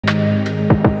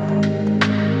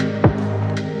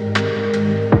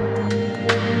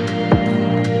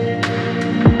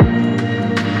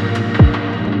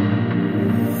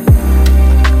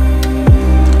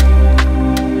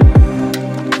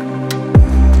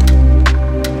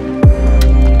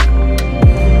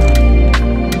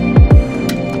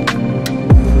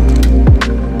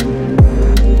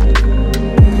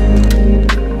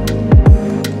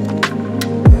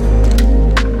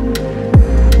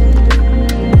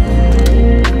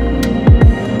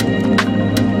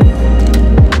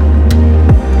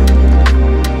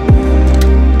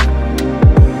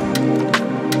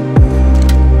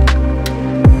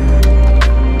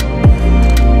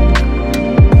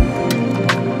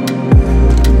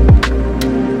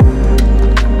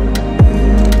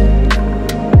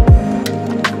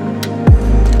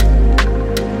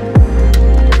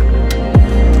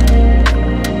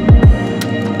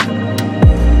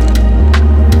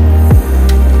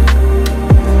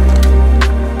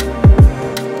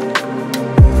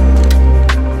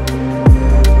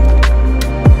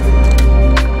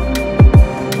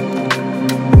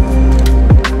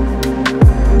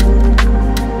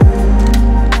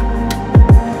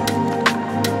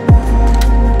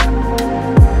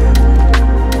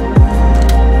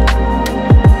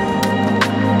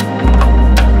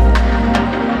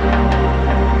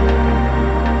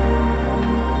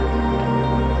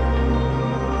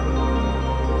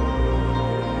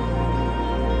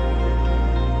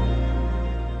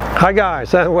Hi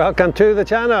guys, and welcome to the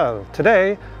channel.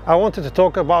 Today I wanted to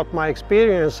talk about my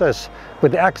experiences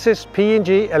with the AXIS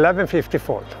PNG 1150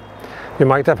 foil. You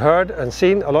might have heard and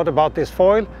seen a lot about this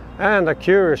foil and are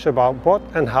curious about what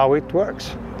and how it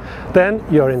works. Then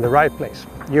you're in the right place.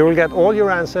 You will get all your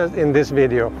answers in this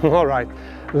video. Alright,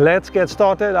 let's get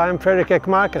started. I'm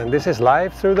fekermark and this is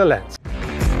Live Through the Lens.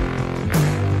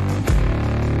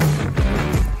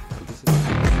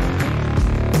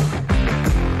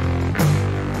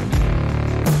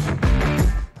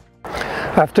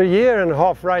 After a year and a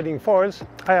half riding foils,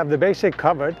 I have the basic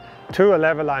covered to a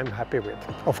level I'm happy with.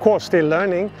 Of course, still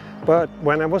learning, but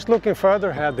when I was looking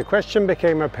further ahead, the question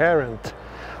became apparent.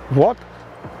 What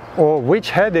or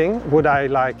which heading would I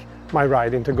like my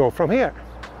riding to go from here?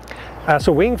 As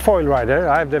a wing foil rider,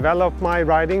 I've developed my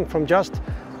riding from just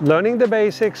learning the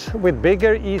basics with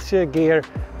bigger, easier gear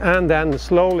and then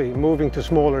slowly moving to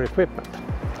smaller equipment.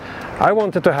 I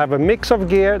wanted to have a mix of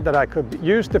gear that I could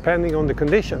use depending on the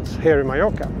conditions here in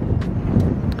Mallorca.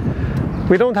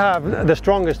 We don't have the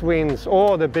strongest winds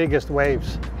or the biggest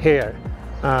waves here,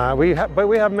 but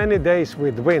we have many days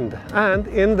with wind, and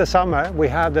in the summer we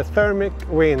had the thermic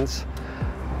winds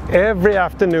every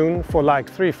afternoon for like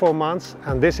 3-4 months,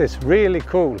 and this is really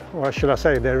cool, or should I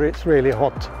say it's really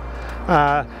hot.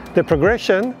 The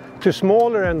progression to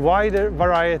smaller and wider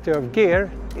variety of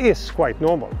gear is quite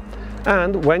normal.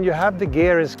 And when you have the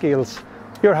gear and skills,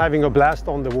 you're having a blast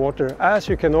on the water, as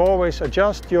you can always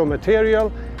adjust your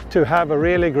material to have a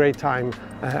really great time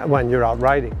when you're out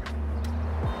riding.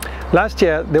 Last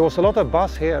year there was a lot of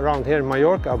buzz around here in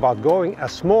Mallorca about going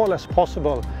as small as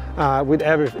possible with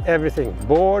everything,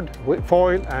 board,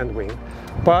 foil and wing.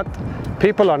 But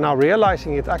people are now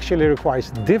realizing it actually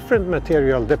requires different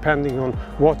material depending on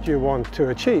what you want to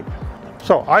achieve.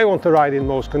 So I want to ride in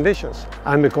most conditions,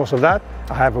 and because of that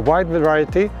I have a wide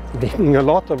variety, meaning a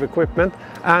lot of equipment,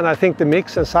 and I think the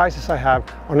mix and sizes I have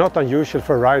are not unusual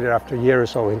for a rider after a year or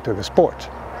so into the sport.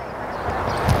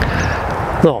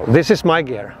 Now, this is my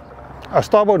gear. A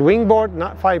starboard wing board,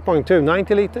 5.2,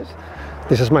 90 liters.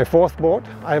 This is my fourth board.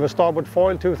 I have a starboard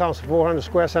foil 2,400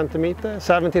 square centimeter,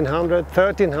 1,700,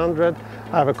 1,300.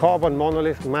 I have a carbon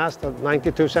monolith mast at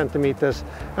 92 centimeters,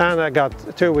 and I got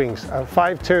two wings, a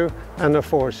 5.2 and a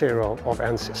 4.0 of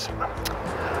AXIS.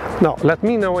 Now, let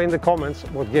me know in the comments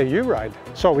what gear you ride,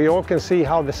 so we all can see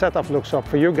how the setup looks up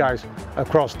for you guys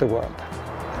across the world.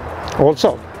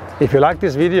 Also, if you like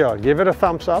this video, give it a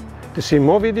thumbs up. To see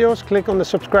more videos, click on the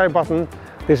subscribe button.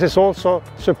 This is also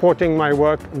supporting my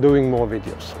work doing more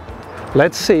videos.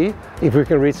 Let's see if we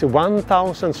can reach the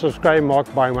 1,000 subscribe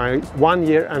mark by my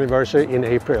 1-year anniversary in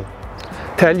April.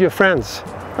 Tell your friends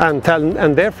and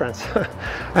their friends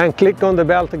and click on the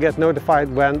bell to get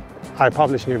notified when I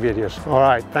publish new videos.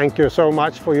 Alright, thank you so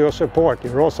much for your support,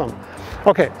 you're awesome.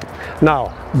 Okay,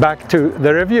 now back to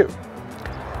the review.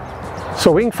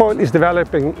 So wing foil is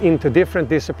developing into different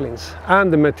disciplines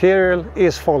and the material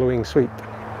is following suit.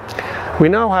 We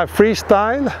now have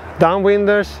freestyle,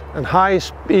 downwinders and high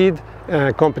speed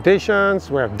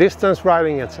competitions, we have distance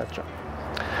riding, etc.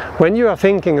 When you are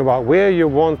thinking about where you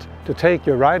want to take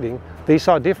your riding, these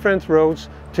are different roads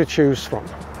to choose from.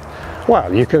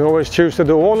 Well, you can always choose to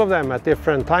do all of them at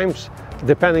different times,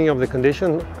 depending on the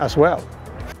condition as well.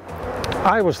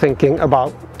 I was thinking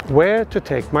about where to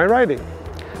take my riding.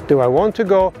 Do I want to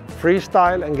go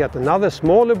freestyle and get another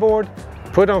smaller board,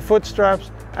 put on foot straps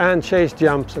and chase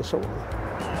jumps and so on?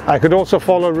 I could also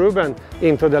follow Ruben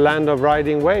into the land of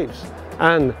riding waves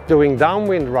and doing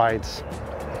downwind rides.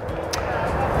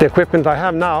 The equipment I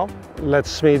have now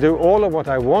lets me do all of what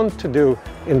I want to do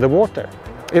in the water.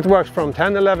 It works from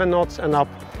 10-11 knots and up.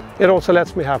 It also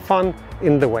lets me have fun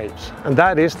in the waves, and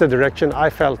that is the direction I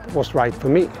felt was right for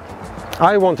me.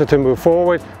 I wanted to move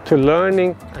forward to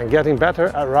learning and getting better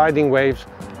at riding waves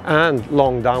and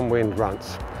long downwind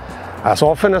runs, as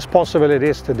often as possible it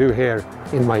is to do here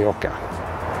in Mallorca.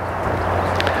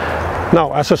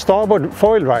 Now, as a starboard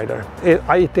foil rider,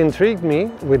 it intrigued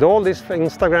me with all these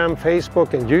Instagram,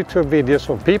 Facebook and YouTube videos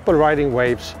of people riding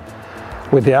waves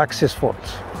with the AXIS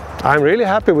foils. I'm really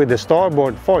happy with the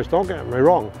starboard foils, don't get me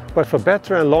wrong, but for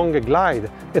better and longer glide,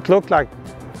 it looked like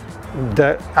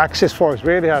the AXIS foils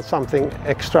really had something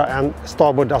extra and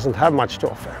starboard doesn't have much to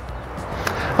offer.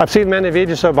 I've seen many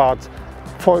videos about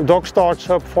dog starts,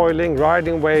 subfoiling,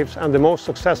 riding waves, and the most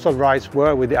successful rides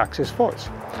were with the AXIS foils.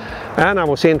 And I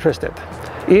was interested.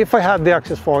 If I had the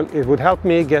AXIS foil, it would help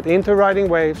me get into riding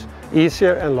waves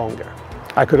easier and longer.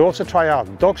 I could also try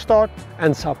out dog start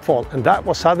and subfoil, and that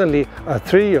was suddenly a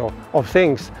trio of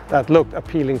things that looked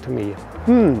appealing to me.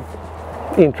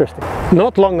 Interesting.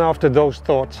 Not long after those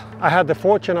thoughts, I had the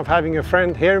fortune of having a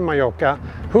friend here in Mallorca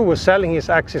who was selling his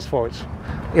AXIS foils.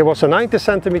 It was a 90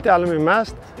 centimeter aluminum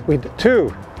mast with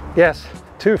two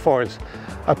foils,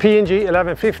 a PNG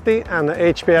 1150 and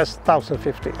an HPS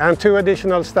 1050, and two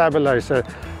additional stabilizers.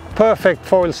 Perfect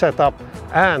foil setup,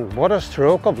 and what a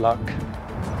stroke of luck.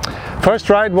 First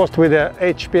ride was with the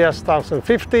HPS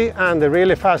 1050 and the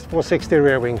really fast 460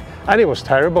 rear wing, and it was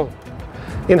terrible.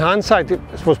 In hindsight,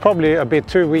 it was probably a bit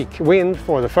too weak wind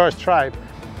for the first try.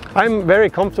 I'm very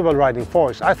comfortable riding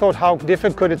foils. I thought, how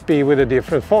different could it be with a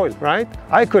different foil, right?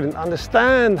 I couldn't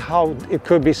understand how it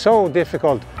could be so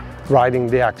difficult riding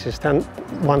the AXIS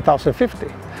 1050.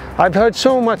 I've heard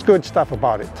so much good stuff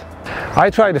about it. I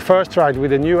tried the first ride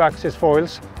with the new AXIS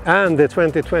foils and the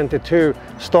 2022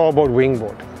 starboard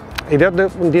wingboard. It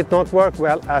did not work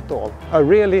well at all. A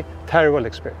really terrible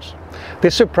experience.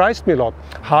 This surprised me a lot.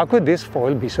 How could this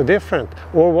foil be so different?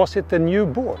 Or was it the new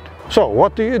board? So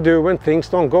what do you do when things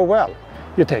don't go well?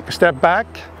 You take a step back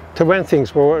to when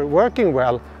things were working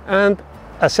well and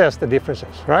assess the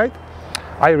differences, right?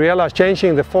 I realized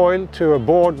changing the foil to a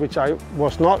board which I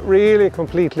was not really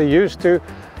completely used to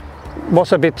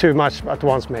was a bit too much at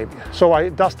once maybe. So I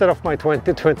dusted off my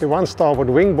 2021 starboard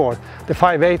wingboard, the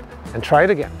 5.8, and tried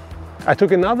again. I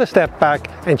took another step back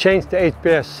and changed the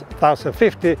HPS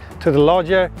 1050 to the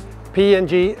larger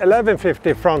PNG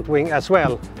 1150 front wing as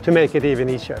well to make it even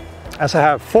easier. As I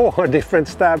have 4 different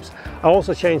stabs, I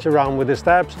also changed around with the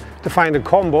stabs to find a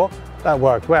combo that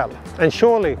worked well. And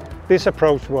surely this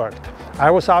approach worked. I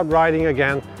was out riding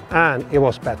again and it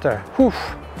was better. Whew.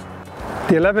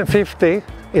 The 1150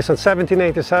 is a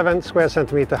 1787 square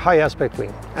centimeter high aspect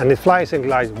wing, and it flies and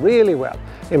glides really well.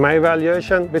 In my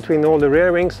evaluation between all the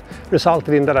rear wings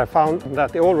resulted in that I found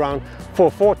that the all-round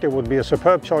 440 would be a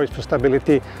superb choice for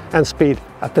stability and speed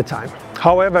at the time.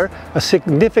 However, a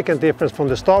significant difference from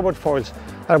the starboard foils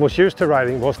I was used to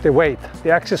riding was the weight.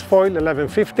 The AXIS foil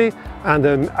 1150 and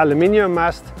the aluminium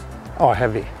mast are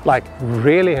heavy, like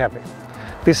really heavy.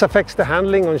 This affects the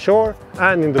handling on shore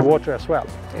and in the water as well.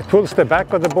 It pulls the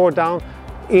back of the board down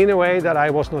in a way that I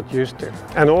was not used to,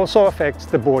 and also affects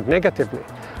the board negatively.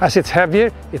 As it's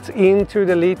heavier, it's into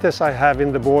the liters I have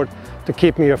in the board to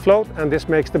keep me afloat, and this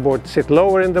makes the board sit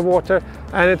lower in the water,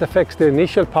 and it affects the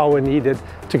initial power needed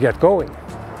to get going.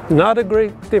 Not a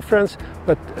great difference,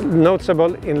 but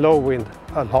noticeable in low wind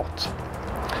a lot.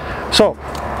 So,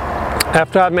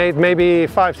 after I made maybe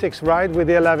 5-6 rides with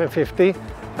the 1150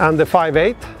 and the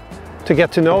 5.8 to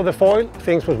get to know the foil,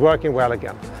 things was working well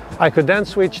again. I could then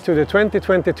switch to the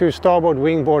 2022 starboard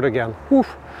wingboard again. Whew.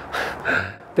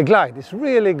 The glide is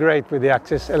really great with the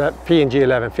AXIS PNG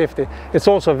 1150. It's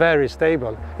also very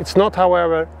stable. It's not,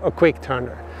 however, a quick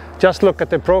turner. Just look at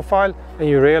the profile and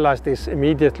you realize this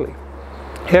immediately.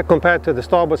 Here compared to the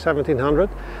starboard 1700,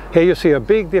 here you see a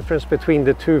big difference between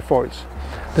the two foils.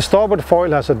 The starboard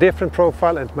foil has a different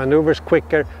profile and maneuvers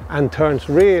quicker and turns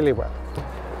really well,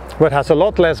 but has a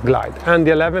lot less glide, and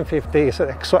the 1150 is the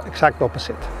exact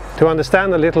opposite. To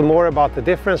understand a little more about the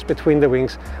difference between the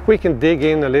wings, we can dig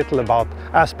in a little about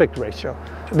aspect ratio.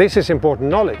 This is important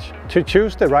knowledge to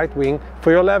choose the right wing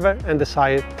for your level and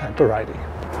desired type of riding.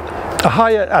 A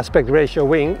higher aspect ratio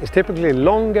wing is typically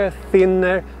longer,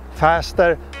 thinner,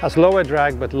 faster, has lower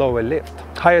drag but lower lift.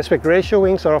 High aspect ratio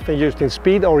wings are often used in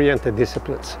speed-oriented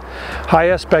disciplines. High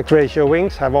aspect ratio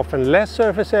wings have often less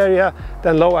surface area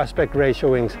than low aspect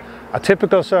ratio wings. A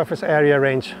typical surface area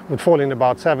range would fall in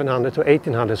about 700 to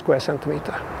 1800 square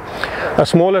centimeter. A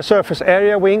smaller surface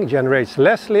area wing generates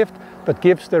less lift but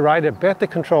gives the rider better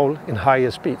control in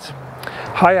higher speeds.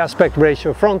 High aspect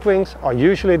ratio front wings are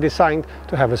usually designed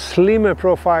to have a slimmer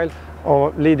profile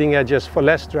or leading edges for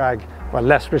less drag while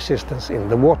less resistance in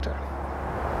the water.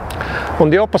 On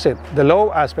the opposite, the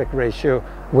low aspect ratio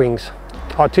wings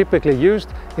are typically used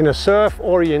in a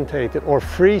surf-orientated or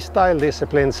freestyle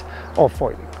disciplines of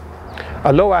foiling.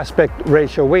 A low aspect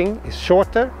ratio wing is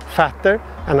shorter, fatter,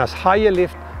 and has higher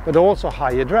lift but also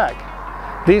higher drag.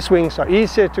 These wings are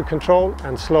easier to control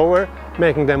and slower,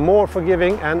 making them more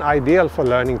forgiving and ideal for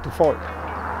learning to foil.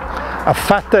 A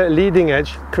fatter leading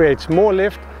edge creates more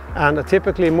lift, and a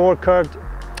typically more curved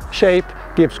shape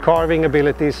gives carving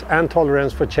abilities and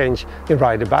tolerance for change in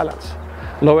rider balance.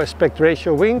 Low aspect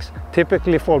ratio wings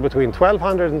typically fall between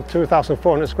 1200 and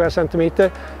 2400 square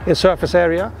centimeter in surface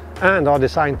area and are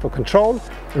designed for control,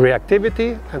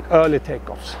 reactivity and early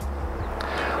takeoffs.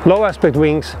 Low aspect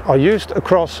wings are used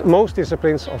across most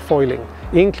disciplines of foiling,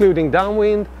 including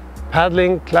downwind,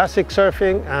 paddling, classic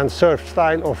surfing and surf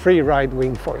style or free ride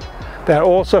wing foil. They are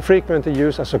also frequently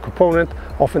used as a component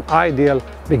of an ideal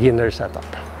beginner setup.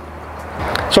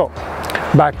 So,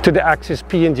 Back to the AXIS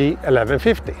PNG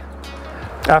 1150.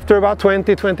 After about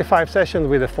 20-25 sessions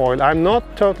with the foil, I'm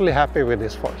not totally happy with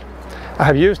this foil. I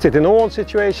have used it in all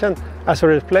situations as a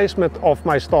replacement of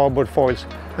my starboard foils,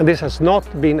 and this has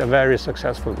not been a very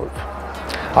successful move.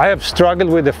 I have struggled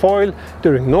with the foil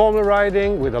during normal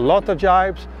riding with a lot of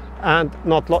jibes and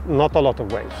not a lot of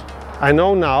waves. I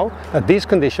know now that these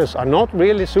conditions are not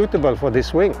really suitable for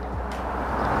this wing.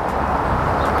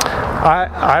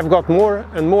 I've got more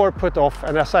and more put off,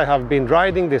 and as I have been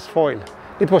riding this foil,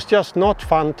 it was just not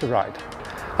fun to ride.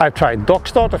 I've tried dock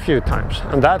start a few times,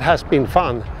 and that has been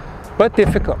fun, but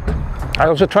difficult. I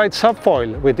also tried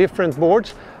subfoil with different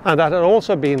boards, and that had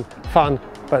also been fun,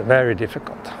 but very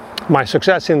difficult. My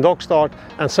success in dock start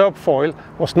and subfoil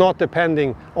was not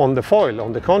depending on the foil.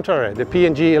 On the contrary, the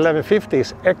PNG 1150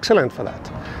 is excellent for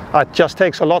that. It just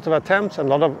takes a lot of attempts and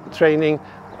a lot of training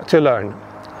to learn.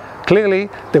 Clearly,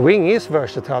 the wing is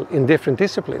versatile in different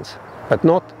disciplines, but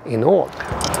not in all.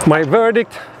 My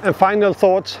verdict and final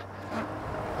thoughts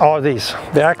are these.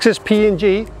 The AXIS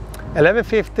PNG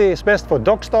 1150 is best for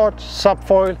dock start,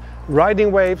 subfoil,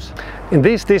 riding waves. In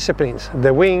these disciplines,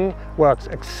 the wing works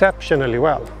exceptionally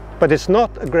well, but it's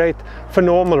not great for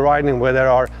normal riding where there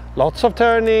are lots of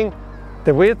turning.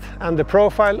 The width and the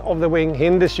profile of the wing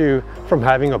hinders you from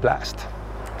having a blast.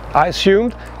 I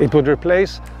assumed it would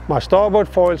replace my starboard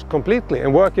foils completely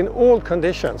and work in all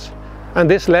conditions, and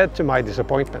this led to my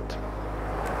disappointment.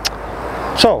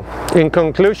 So, in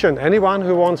conclusion, anyone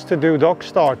who wants to do dock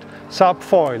start,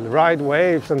 subfoil, ride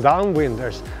waves and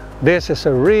downwinders, this is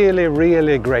a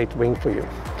really great wing for you.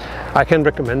 I can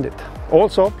recommend it.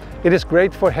 Also, it is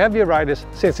great for heavier riders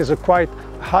since it's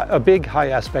a big high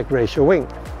aspect ratio wing.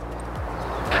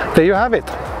 There you have it.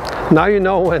 Now you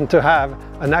know when to have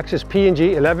an AXIS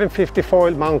PNG 1150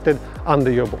 foil mounted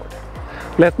under your board.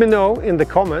 Let me know in the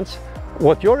comments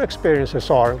what your experiences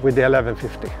are with the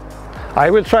 1150. I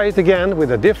will try it again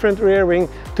with a different rear wing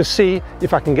to see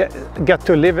if I can get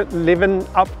to liven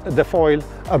up the foil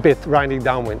a bit riding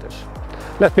downwinders.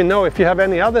 Let me know if you have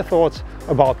any other thoughts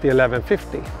about the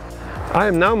 1150. I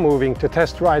am now moving to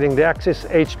test riding the AXIS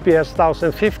HPS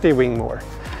 1050 wing more.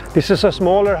 This is a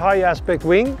smaller high aspect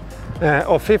wing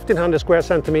of 1500 square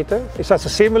centimeter. It has a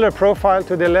similar profile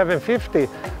to the 1150,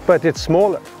 but it's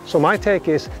smaller. So my take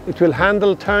is it will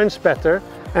handle turns better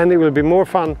and it will be more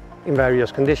fun in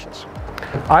various conditions.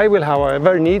 I will,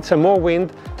 however, need some more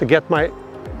wind to get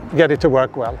it to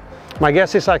work well. My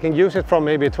guess is I can use it from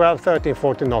maybe 12, 13,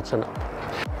 14 knots and up.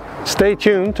 Stay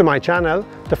tuned to my channel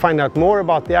to find out more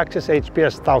about the AXIS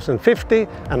HPS 1050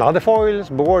 and other foils,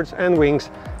 boards and wings,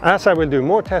 as I will do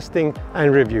more testing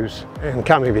and reviews in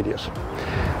coming videos.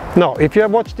 Now, if you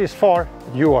have watched this far,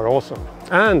 you are awesome.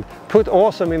 And put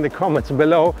awesome in the comments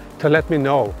below to let me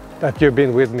know that you've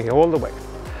been with me all the way.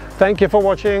 Thank you for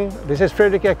watching. This is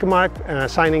fekermark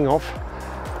signing off.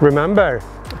 Remember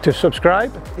to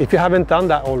subscribe if you haven't done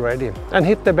that already, and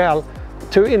hit the bell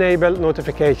to enable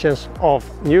notifications of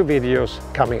new videos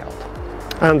coming out.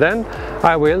 And then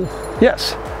I will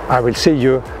see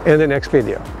you in the next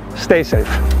video. Stay safe.